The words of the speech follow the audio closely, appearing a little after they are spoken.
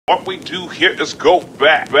What we do here is go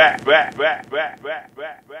back.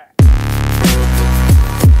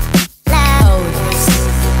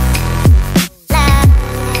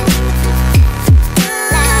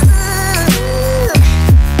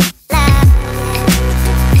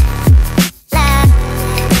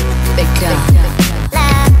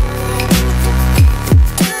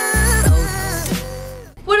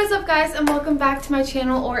 Guys, and welcome back to my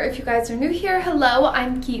channel, or if you guys are new here, hello,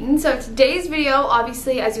 I'm Keaton. So today's video,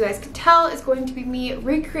 obviously, as you guys can tell, is going to be me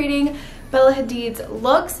recreating Bella Hadid's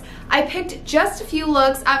looks. I picked just a few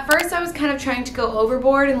looks. At first I was kind of trying to go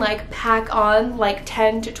overboard and like pack on like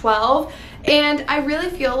 10 to 12, and I really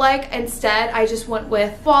feel like instead I just went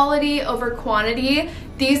with quality over quantity.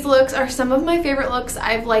 These looks are some of my favorite looks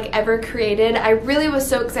I've like ever created. I really was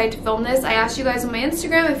so excited to film this. I asked you guys on my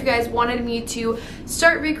Instagram if you guys wanted me to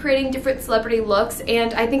start recreating different celebrity looks,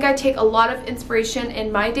 and I think I take a lot of inspiration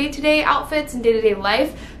in my day-to-day outfits and day-to-day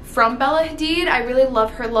life from Bella Hadid. I really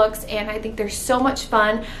love her looks and I think they're so much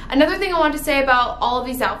fun. Another thing I want to say about all of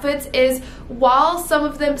these outfits is while some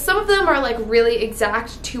of them are like really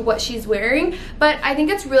exact to what she's wearing, but I think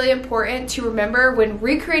it's really important to remember when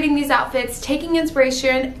recreating these outfits, taking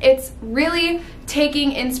inspiration, it's really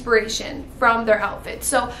taking inspiration from their outfits.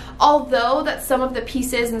 So although that some of the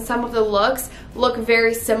pieces and some of the looks look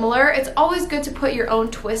very similar, it's always good to put your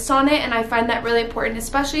own twist on it, and I find that really important,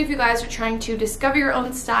 especially if you guys are trying to discover your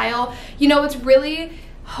own style. You know, it's really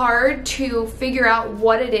hard to figure out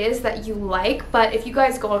what it is that you like, but if you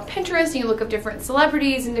guys go on Pinterest and you look up different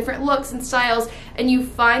celebrities and different looks and styles and you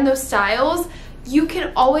find those styles, you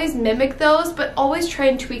can always mimic those, but always try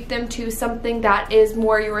and tweak them to something that is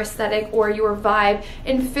more your aesthetic or your vibe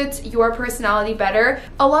and fits your personality better.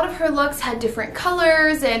 A lot of her looks had different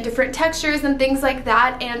colors and different textures and things like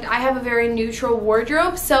that, and I have a very neutral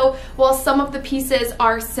wardrobe, so while some of the pieces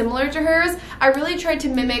are similar to hers, I really tried to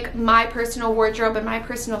mimic my personal wardrobe and my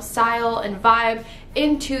personal style and vibe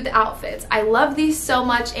into the outfits. I love these so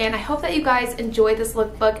much, and I hope that you guys enjoy this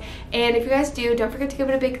lookbook, and if you guys do, don't forget to give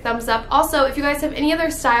it a big thumbs up. Also, if you guys have any other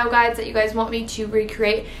style guides that you guys want me to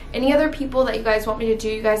recreate, any other people that you guys want me to do,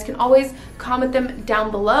 you guys can always comment them down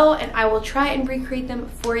below and I will try and recreate them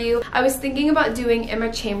for you. I was thinking about doing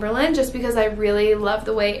Emma Chamberlain just because I really love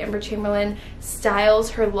the way Emma Chamberlain styles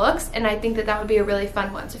her looks, and I think that that would be a really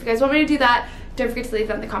fun one. So if you guys want me to do that, don't forget to leave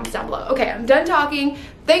them in the comments down below. Okay, I'm done talking.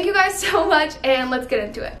 Thank you guys so much, and let's get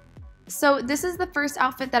into it. So this is the first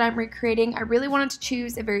outfit that I'm recreating. I really wanted to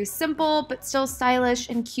choose a very simple but still stylish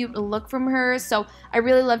and cute look from her. So I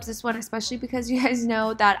really loved this one, especially because you guys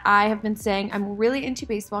know that I have been saying I'm really into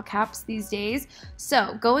baseball caps these days.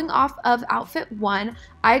 So going off of outfit 1,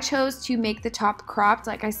 I chose to make the top cropped.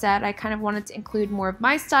 Like I said, I kind of wanted to include more of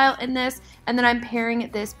my style in this, and then I'm pairing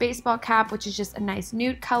this baseball cap, which is just a nice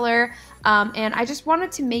nude color, and I just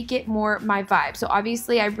wanted to make it more my vibe. So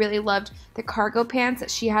obviously I really loved the cargo pants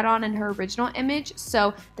that she had on in her original image.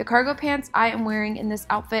 So the cargo pants I am wearing in this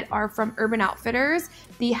outfit are from Urban Outfitters.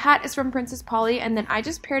 The hat is from Princess Polly, and then I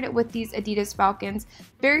just paired it with these Adidas Falcons.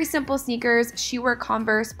 Very simple sneakers. She wore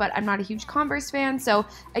Converse, but I'm not a huge Converse fan, so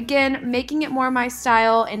again, making it more my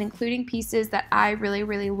style and including pieces that I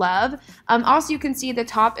really love. Also, you can see the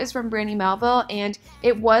top is from Brandy Melville, and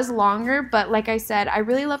it was longer, but like I said, I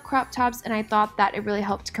really love crop tops, and I thought that it really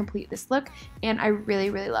helped complete this look, and I really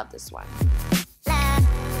love this one.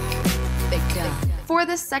 For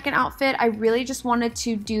this second outfit, I really just wanted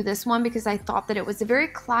to do this one because I thought that it was a very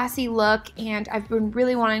classy look, and I've been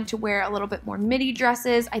really wanting to wear a little bit more midi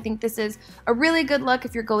dresses. I think this is a really good look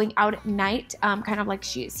if you're going out at night, kind of like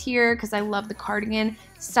she is here, because I love the cardigan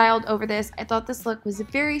styled over this. I thought this look was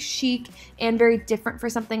very chic and very different for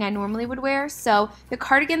something I normally would wear. So the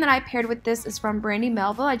cardigan that I paired with this is from Brandy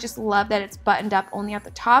Melville. I just love that it's buttoned up only at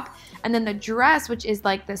the top, and then the dress, which is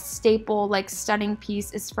like the staple, like stunning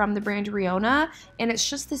piece, is from the brand Riona, and it's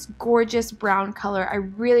just this gorgeous brown color. I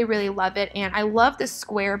really love it, and I love the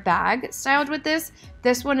square bag styled with this.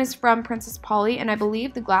 This one is from Princess Polly, and I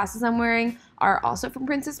believe the glasses I'm wearing are also from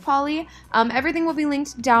Princess Polly. Everything will be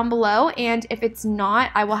linked down below, and if it's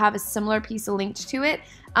not, I will have a similar piece linked to it.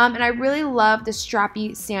 And I really love the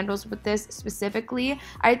strappy sandals with this specifically.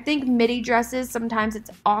 I think midi dresses, sometimes it's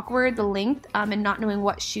awkward, the length, and not knowing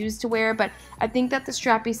what shoes to wear, but I think that the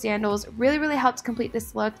strappy sandals really helps complete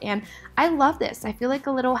this look, and I love this. I feel like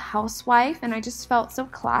a little housewife, and I just felt so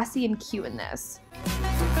classy and cute in this.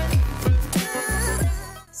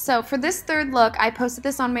 So for this third look, I posted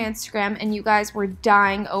this on my Instagram and you guys were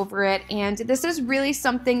dying over it, and this is really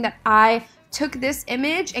something that I took this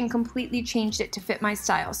image and completely changed it to fit my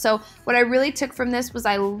style. So what I really took from this was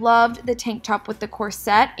I loved the tank top with the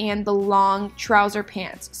corset and the long trouser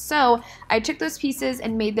pants. So I took those pieces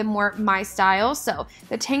and made them more my style. So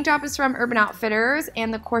the tank top is from Urban Outfitters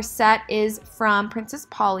and the corset is from Princess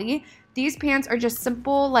Polly. These pants are just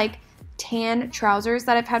simple, like, tan trousers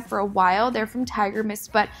that I've had for a while. They're from Tiger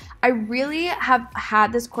Mist, but I really have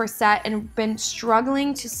had this corset and been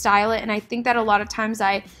struggling to style it, and I think that a lot of times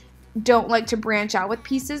I don't like to branch out with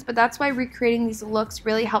pieces, but that's why recreating these looks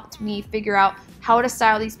really helped me figure out how to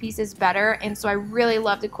style these pieces better. And so I really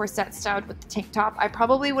love the corset styled with the tank top. I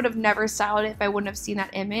probably would have never styled it if I wouldn't have seen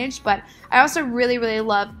that image, but I also really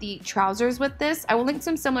love the trousers with this. I will link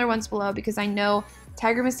some similar ones below because I know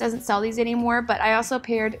Tiger Mist doesn't sell these anymore, but I also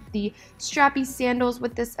paired the strappy sandals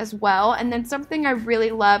with this as well. And then something I really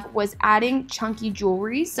love was adding chunky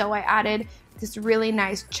jewelry. So I added this really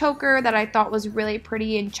nice choker that I thought was really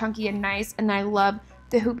pretty and chunky and nice, and I love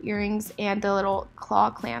the hoop earrings and the little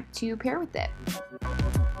claw clamp to pair with it.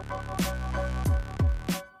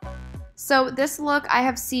 So this look I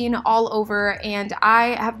have seen all over and I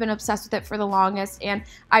have been obsessed with it for the longest, and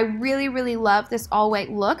I really love this all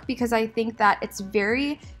white look because I think that it's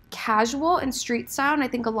very casual and street style, and I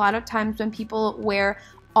think a lot of times when people wear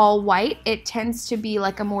all white it tends to be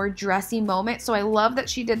like a more dressy moment. So I love that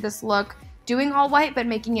she did this look doing all white but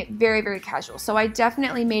making it very casual. So I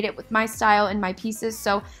definitely made it with my style and my pieces.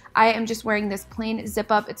 So I am just wearing this plain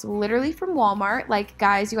zip up. It's literally from Walmart. Like,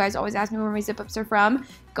 guys, you guys always ask me where my zip ups are from.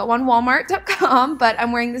 Go on walmart.com, but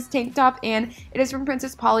I'm wearing this tank top and it is from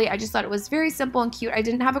Princess Polly. I just thought it was very simple and cute. I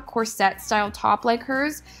didn't have a corset style top like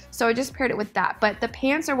hers, so I just paired it with that. But the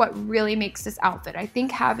pants are what really makes this outfit. I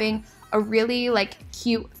think having a really like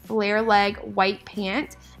cute flare leg white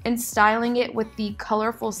pant and styling it with the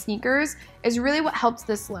colorful sneakers is really what helps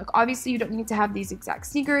this look. Obviously, you don't need to have these exact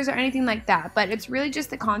sneakers or anything like that, but it's really just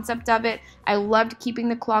the concept of it. I loved keeping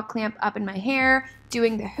the claw clamp up in my hair,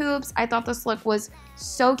 doing the hoops. I thought this look was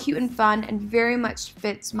so cute and fun and very much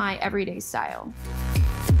fits my everyday style.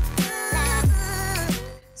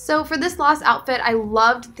 So for this last outfit, I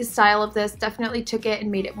loved the style of this, definitely took it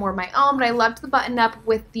and made it more my own, but I loved the button up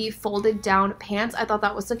with the folded down pants. I thought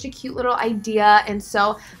that was such a cute little idea, and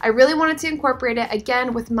so I really wanted to incorporate it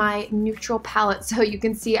again with my neutral palette. So you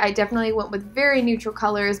can see I definitely went with very neutral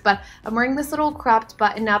colors, but I'm wearing this little cropped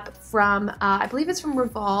button up from, I believe it's from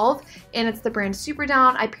Revolve, and it's the brand Super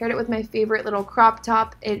Down. I paired it with my favorite little crop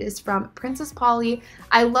top. It is from Princess Polly.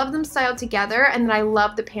 I love them styled together, and then I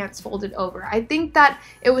love the pants folded over. I think that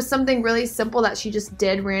it was something really simple that she just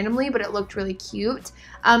did randomly, but it looked really cute.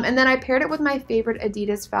 And then I paired it with my favorite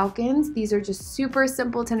Adidas Falcons. These are just super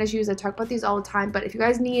simple tennis shoes. I talk about these all the time, but if you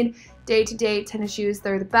guys need day-to-day tennis shoes,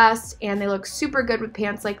 they're the best, and they look super good with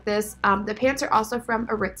pants like this. The pants are also from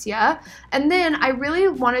Aritzia. And then I really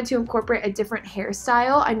wanted to incorporate a different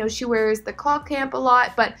hairstyle. I know she wears the claw clamp a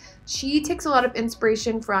lot, but she takes a lot of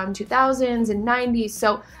inspiration from 2000s and 90s,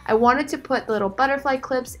 so I wanted to put the little butterfly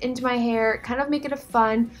clips into my hair, kind of make it a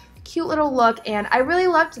fun, cute little look, and I really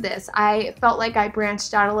loved this. I felt like I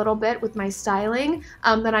branched out a little bit with my styling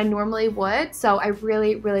than I normally would, so I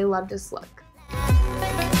really loved this look.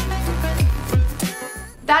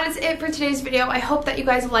 That is it for today's video. I hope that you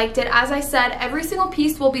guys liked it. As I said, every single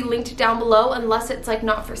piece will be linked down below unless it's like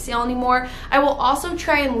not for sale anymore. I will also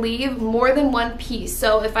try and leave more than one piece.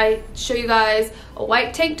 So if I show you guys a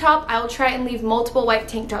white tank top, I will try and leave multiple white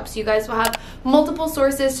tank tops. So you guys will have multiple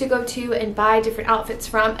sources to go to and buy different outfits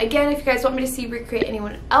from. Again, if you guys want me to see recreate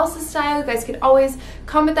anyone else's style, you guys can always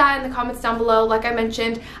comment that in the comments down below. Like I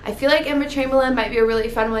mentioned, I feel like Emma Chamberlain might be a really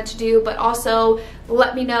fun one to do, but also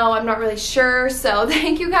let me know. I'm not really sure. So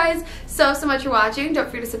thank you guys so much for watching. Don't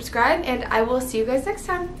forget to subscribe, and I will see you guys next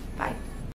time.